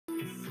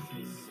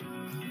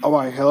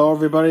Alright, hello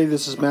everybody,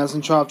 this is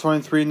Madison Chop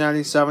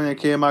 2397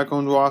 aka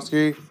Michael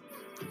Ndrowski.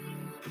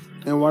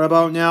 And what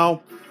about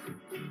now?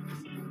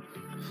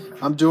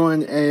 I'm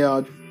doing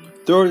a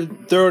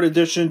third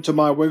edition to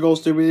my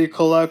Wiggles DVD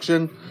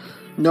collection.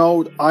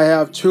 Note, I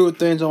have two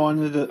things I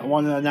wanted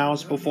to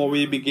announce before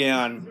we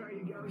began.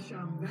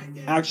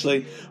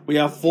 Actually, we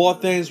have four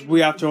things we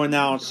have to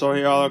announce, so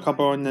here are a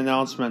couple of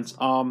announcements.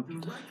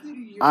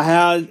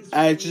 I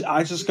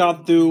just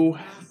got through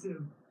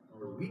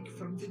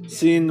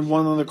seeing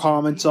one of the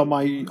comments on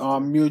my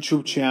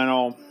YouTube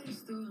channel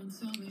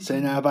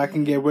saying if I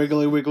can get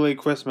Wiggly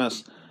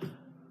Christmas.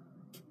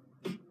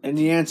 And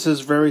the answer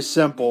is very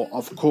simple,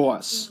 of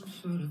course.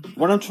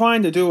 What I'm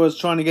trying to do is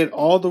trying to get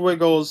all the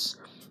Wiggles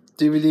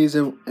DVDs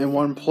in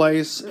one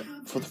place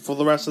for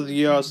the rest of the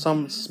year.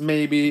 Some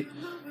maybe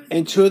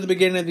into the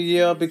beginning of the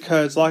year,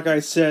 because like I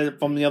said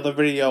from the other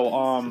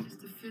video,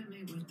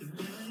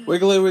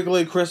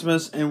 Wiggly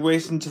Christmas and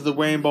Racing to the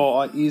Rainbow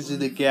are easy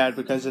to get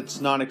because it's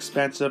not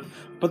expensive.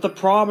 But the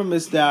problem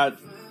is that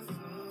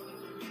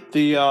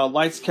the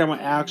Lights, Camera,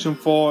 Action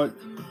for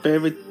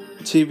favorite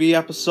TV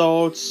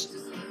episodes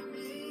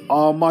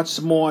are much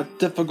more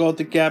difficult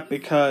to get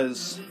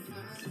because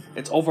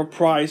it's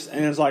overpriced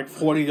and it's like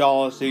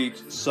 $40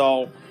 each.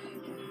 So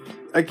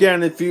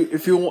again, if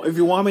you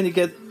want me to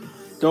get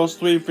those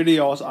three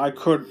videos, I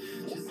could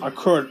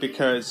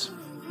because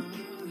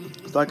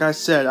like I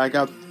said, I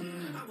got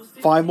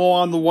 5 more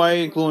on the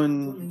way,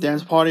 including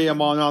Dance Party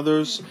among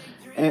others.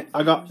 And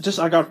I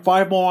got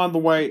 5 more on the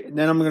way, and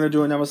then I'm gonna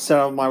do another set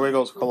of my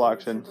Wiggles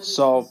collection.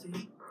 So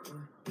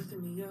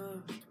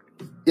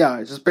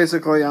yeah, just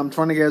basically I'm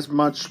trying to get as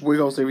much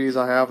Wiggles DVDs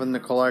I have in the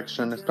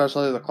collection,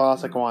 especially the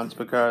classic ones,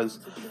 because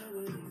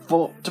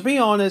to be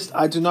honest,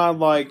 I do not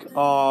like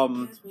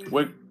the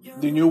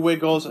new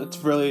Wiggles. It's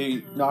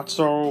really not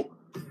so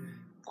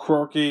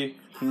quirky,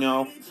 you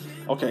know.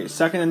 Okay,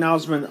 second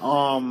announcement,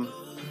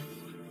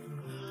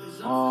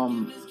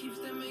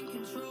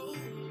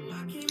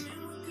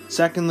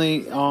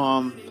 secondly,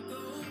 I'm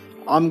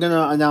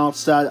gonna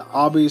announce that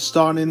I'll be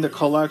starting the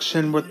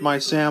collection with my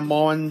Sam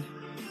Moen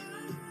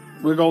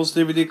Wiggles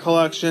DVD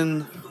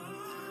collection.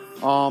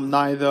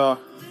 Neither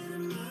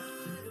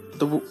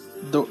the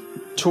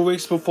 2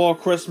 weeks before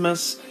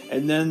Christmas,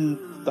 and then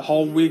the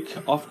whole week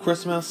of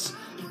Christmas,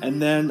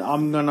 and then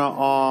I'm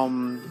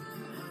gonna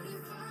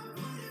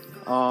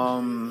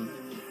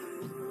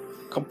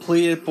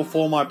complete it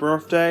before my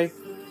birthday.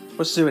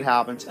 We'll see what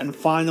happens. And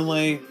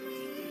finally,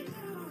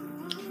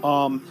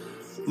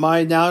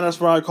 my Now That's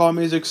What I Call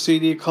Music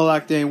CD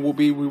collecting will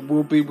be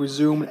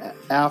resumed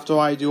after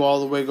I do all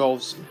the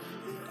Wiggles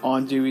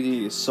on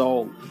DVDs.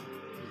 So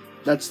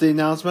that's the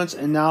announcements,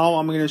 and now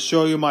I'm going to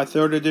show you my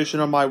third edition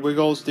of my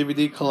Wiggles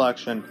DVD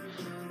collection.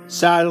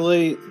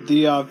 Sadly,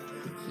 the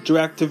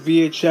direct to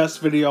VHS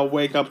video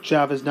Wake Up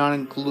Jeff is not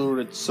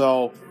included,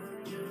 so,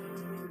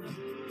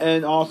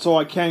 and also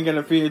I can't get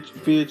a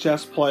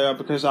VHS player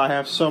because I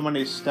have so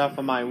many stuff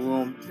in my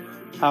room,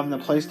 having a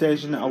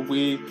PlayStation, a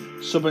Wii,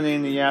 Super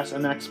NES,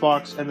 an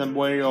Xbox, and the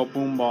radio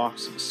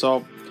boombox.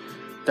 So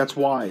that's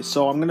why.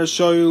 So I'm going to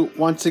show you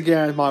once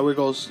again my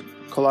Wiggles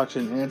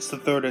collection, and it's the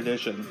third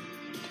edition.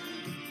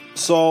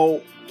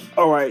 So,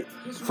 alright,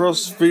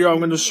 first video I'm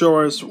going to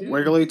show is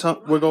Wiggle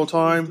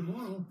Time,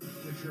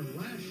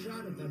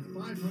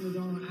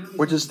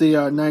 which is the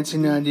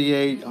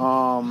 1998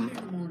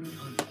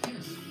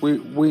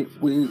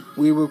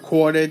 we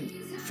recorded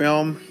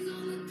film.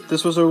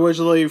 This was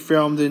originally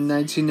filmed in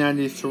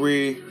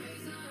 1993,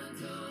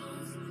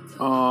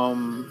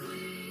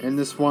 and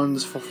this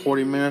one's for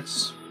 40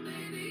 minutes.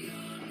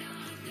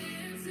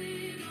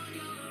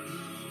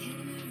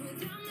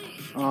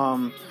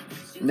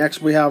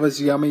 Next we have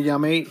is Yummy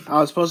Yummy. I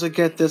was supposed to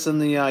get this in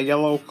the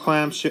yellow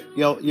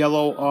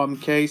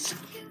case.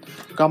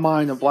 Got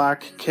mine in a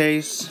black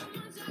case.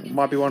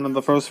 Might be one of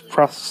the first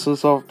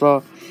presses of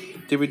the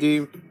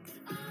DVD.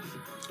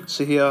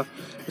 See here,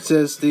 it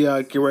says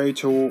the Get Ready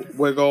to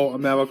Wiggle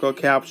America,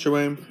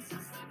 capturing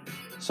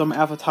some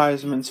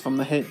advertisements from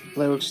the hit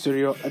Lyric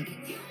Studio.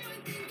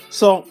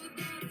 So,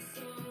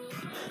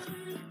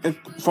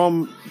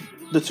 from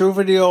the two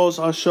videos,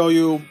 I'll show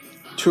you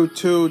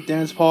Two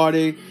Dance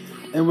Party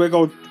and Wake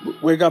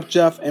Up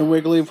Jeff and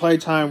Wiggly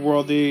Playtime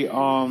were the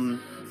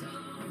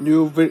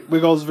new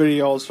Wiggles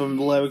videos from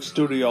the Lyric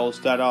Studios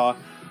that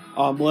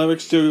Lyric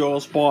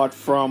Studios bought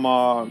from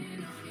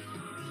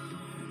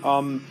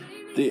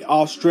the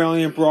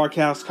Australian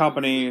broadcast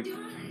company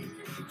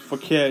for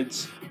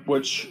kids,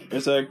 which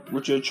is a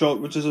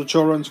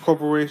children's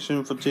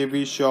corporation for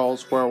TV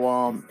shows,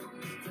 where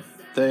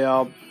they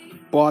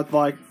bought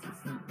like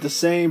the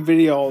same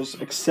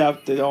videos,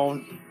 except they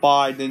don't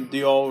buy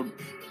the old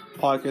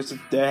podcast.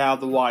 They have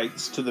the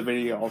rights to the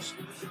videos.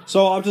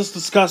 So I'll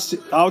discuss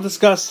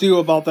to you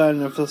about that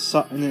in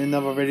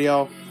another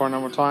video for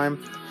another time.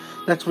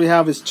 Next we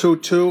have is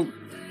Two.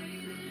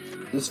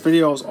 This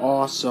video is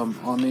awesome.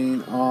 I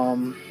mean,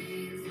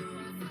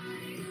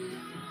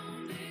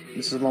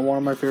 this is one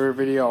of my favorite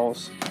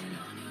videos,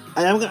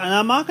 and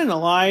I'm not gonna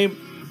lie.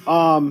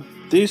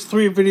 These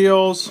three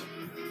videos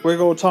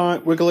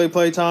Wiggly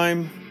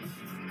Playtime,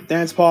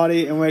 Dance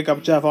Party, and Wake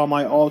Up Jeff are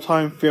my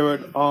all-time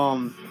favorite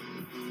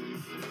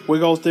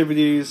Wiggles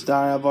DVDs that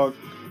I ever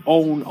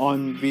owned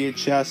on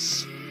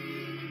VHS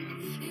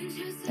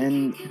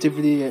and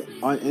DVD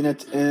and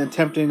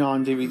attempting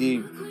on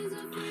DVD.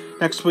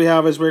 Next we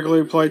have is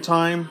Wiggly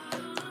Playtime,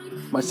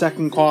 my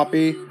second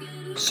copy.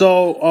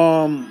 So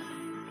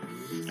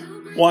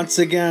once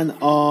again,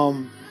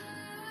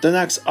 the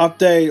next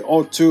update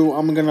or two,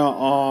 I'm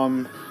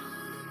gonna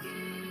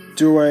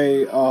do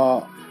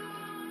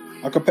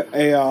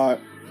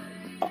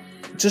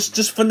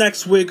just for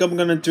next week. I'm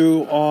gonna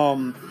do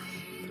I'm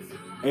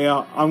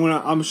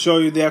gonna show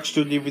you the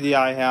extra DVD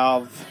I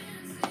have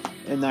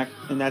in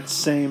that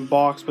same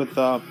box with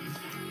the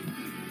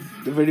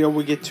video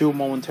we get to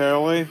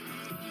momentarily.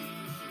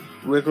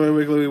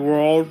 Wiggly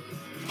World.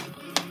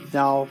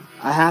 Now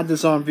I had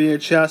this on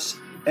VHS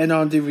and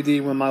on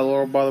DVD when my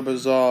little brother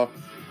was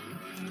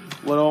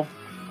little,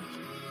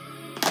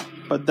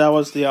 but that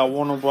was the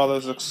Warner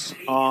Brothers we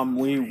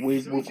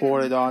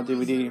recorded on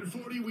DVD.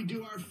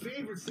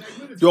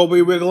 You'll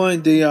be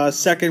wiggling the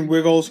second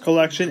Wiggles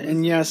collection,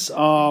 and yes,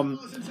 I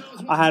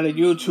had a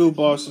YouTube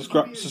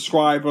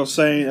subscriber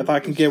saying if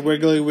I can get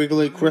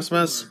Wiggly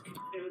Christmas.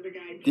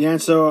 The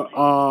answer,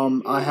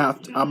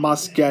 I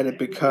must get it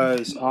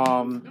because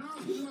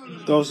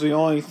those are the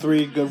only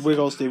 3 good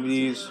Wiggles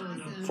DVDs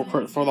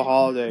for the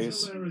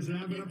holidays.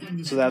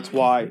 So that's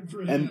why.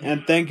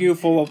 And thank you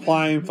for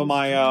applying for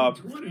my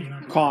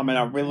comment.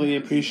 I really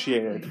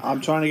appreciate it.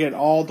 I'm trying to get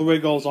all the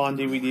Wiggles on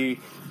DVD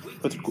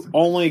with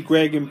only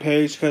Greg and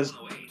Paige because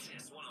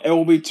it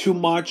will be too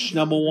much,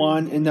 number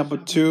one, and number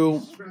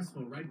two,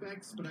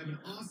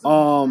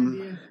 I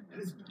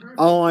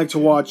don't like to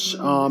watch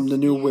the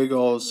new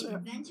Wiggles.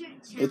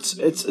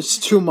 It's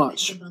too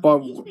much.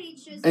 But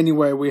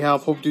anyway, we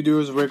have Hope to Do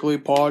is Wrigley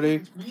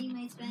Party.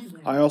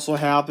 I also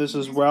have this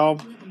as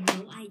well.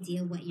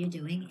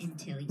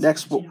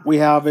 Next we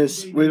have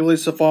is Wrigley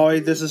Safari.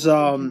 This is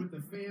a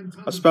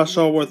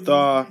special with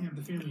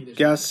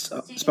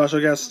special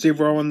guest Steve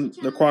Rowan,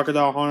 the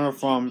Crocodile Hunter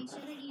from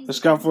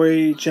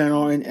Discovery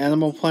Channel and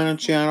Animal Planet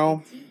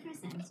Channel.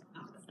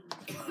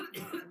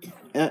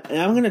 And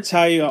I'm gonna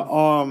tell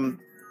you,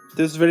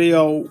 this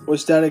video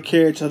was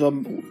dedicated to the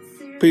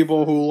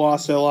people who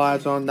lost their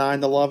lives on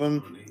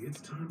 9/11.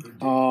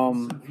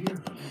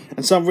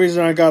 And some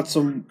reason I got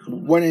some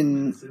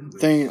winning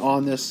thing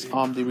on this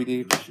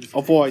DVD.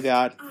 Avoid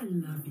that.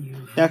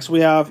 Next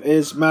we have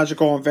is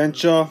Magical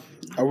Adventure,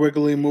 a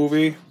Wiggly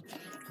movie.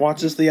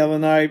 Watched this the other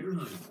night.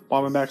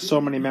 Brought me back so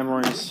many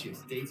memories.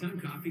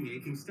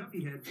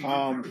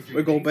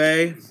 Wiggle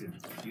Bay.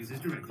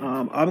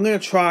 I'm gonna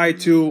try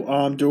to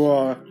do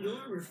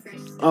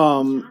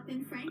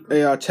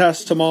a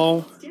test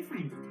tomorrow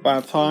by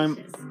the time.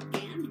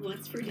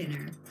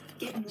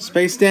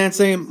 Space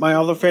Dancing, my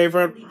other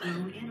favorite.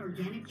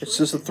 It's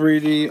just a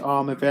 3D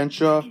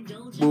adventure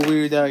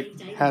movie that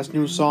has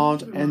new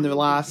songs and it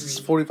lasts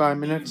 45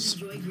 minutes.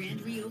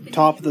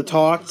 Top of the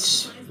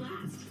Tots,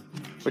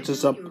 which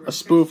is a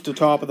spoof to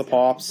Top of the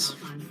Pops.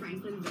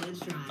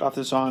 Got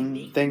this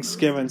on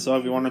Thanksgiving, so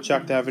if you want to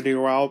check that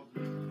video out.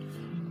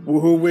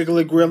 Woohoo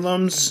Wiggly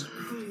Gremlins.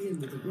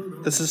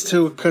 This is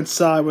to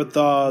coincide with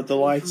the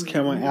Lights,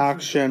 Camera,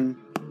 Action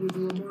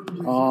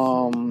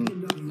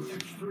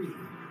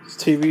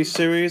TV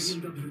series.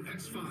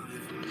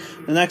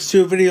 The next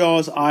 2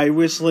 videos I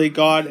recently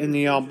got in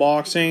the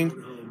unboxing.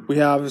 We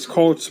have this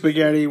Cold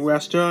Spaghetti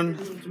Western.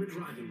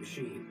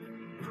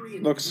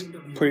 Looks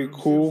pretty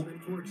cool.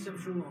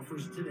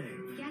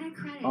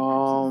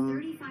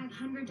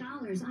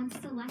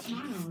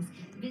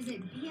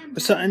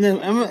 So,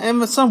 and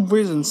for some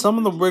reason, some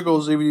of the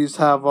Wiggles DVDs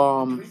have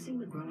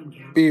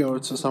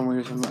beards for some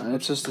reason.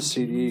 It's just a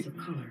CD.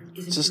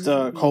 It's just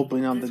a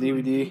coping on the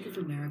DVD.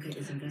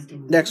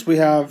 Next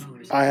I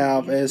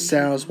have is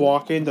Santa's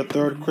Walking, the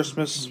 3rd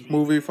Christmas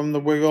movie from the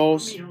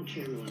Wiggles.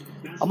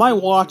 I might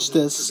watch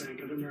this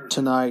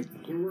tonight.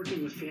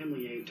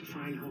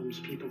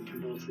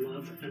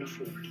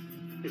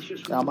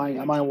 I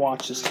might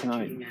watch this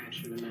tonight.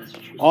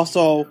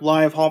 Also,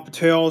 Live Hot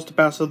Potatoes, the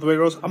best of the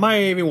Wiggles. I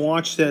might even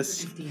watch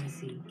this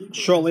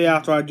shortly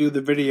after I do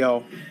the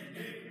video.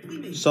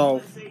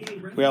 So,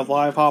 we have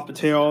Live Hot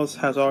Potatoes,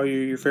 has all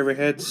your favorite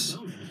hits.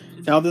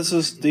 Now this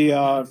is the,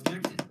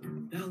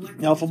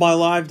 now for my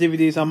live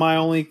DVDs, I might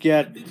only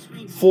get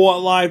 4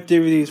 live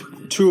DVDs.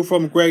 2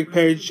 from Greg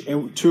Page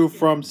and 2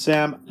 from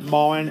Sam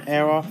Mullen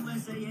era.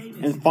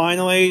 And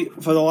finally,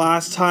 for the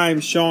last time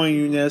showing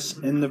you this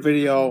in the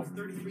video,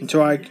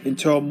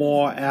 until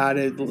more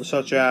added,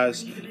 such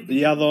as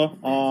the other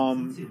 3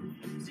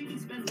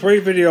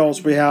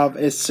 videos we have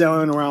is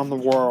Sailing Around the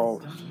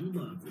World.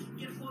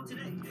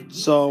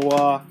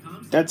 So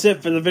that's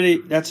it for the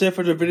video. That's it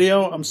for the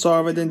video. I'm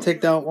sorry if it didn't take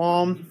that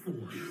long.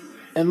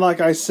 And like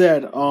I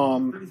said,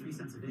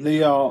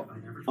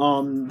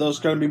 there's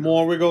gonna be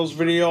more Wiggles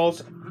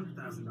videos,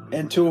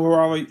 and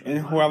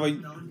whoever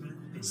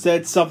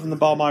said something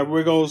about my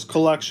Wiggles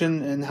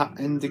collection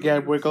and to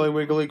get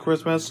Wiggly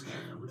Christmas,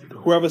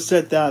 whoever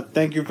said that,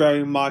 thank you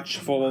very much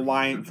for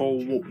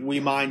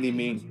reminding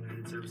me.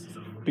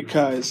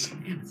 Because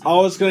I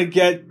was gonna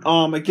get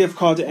a gift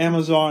card to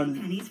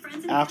Amazon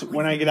after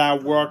when I get out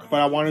of work, but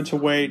I wanted to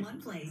wait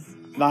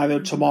either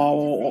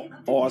tomorrow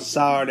or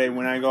Saturday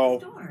when I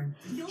go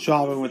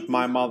shopping with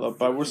my mother.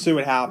 But we'll see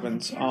what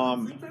happens.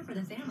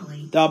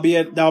 That'll be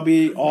it. That'll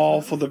be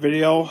all for the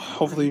video.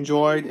 Hopefully you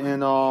enjoyed,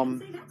 and I'll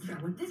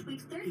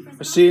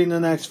see you in the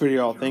next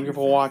video. Thank you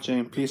for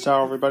watching. Peace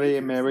out, everybody,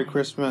 and Merry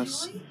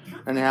Christmas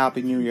and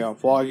Happy New Year.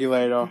 Vlog you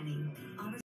later.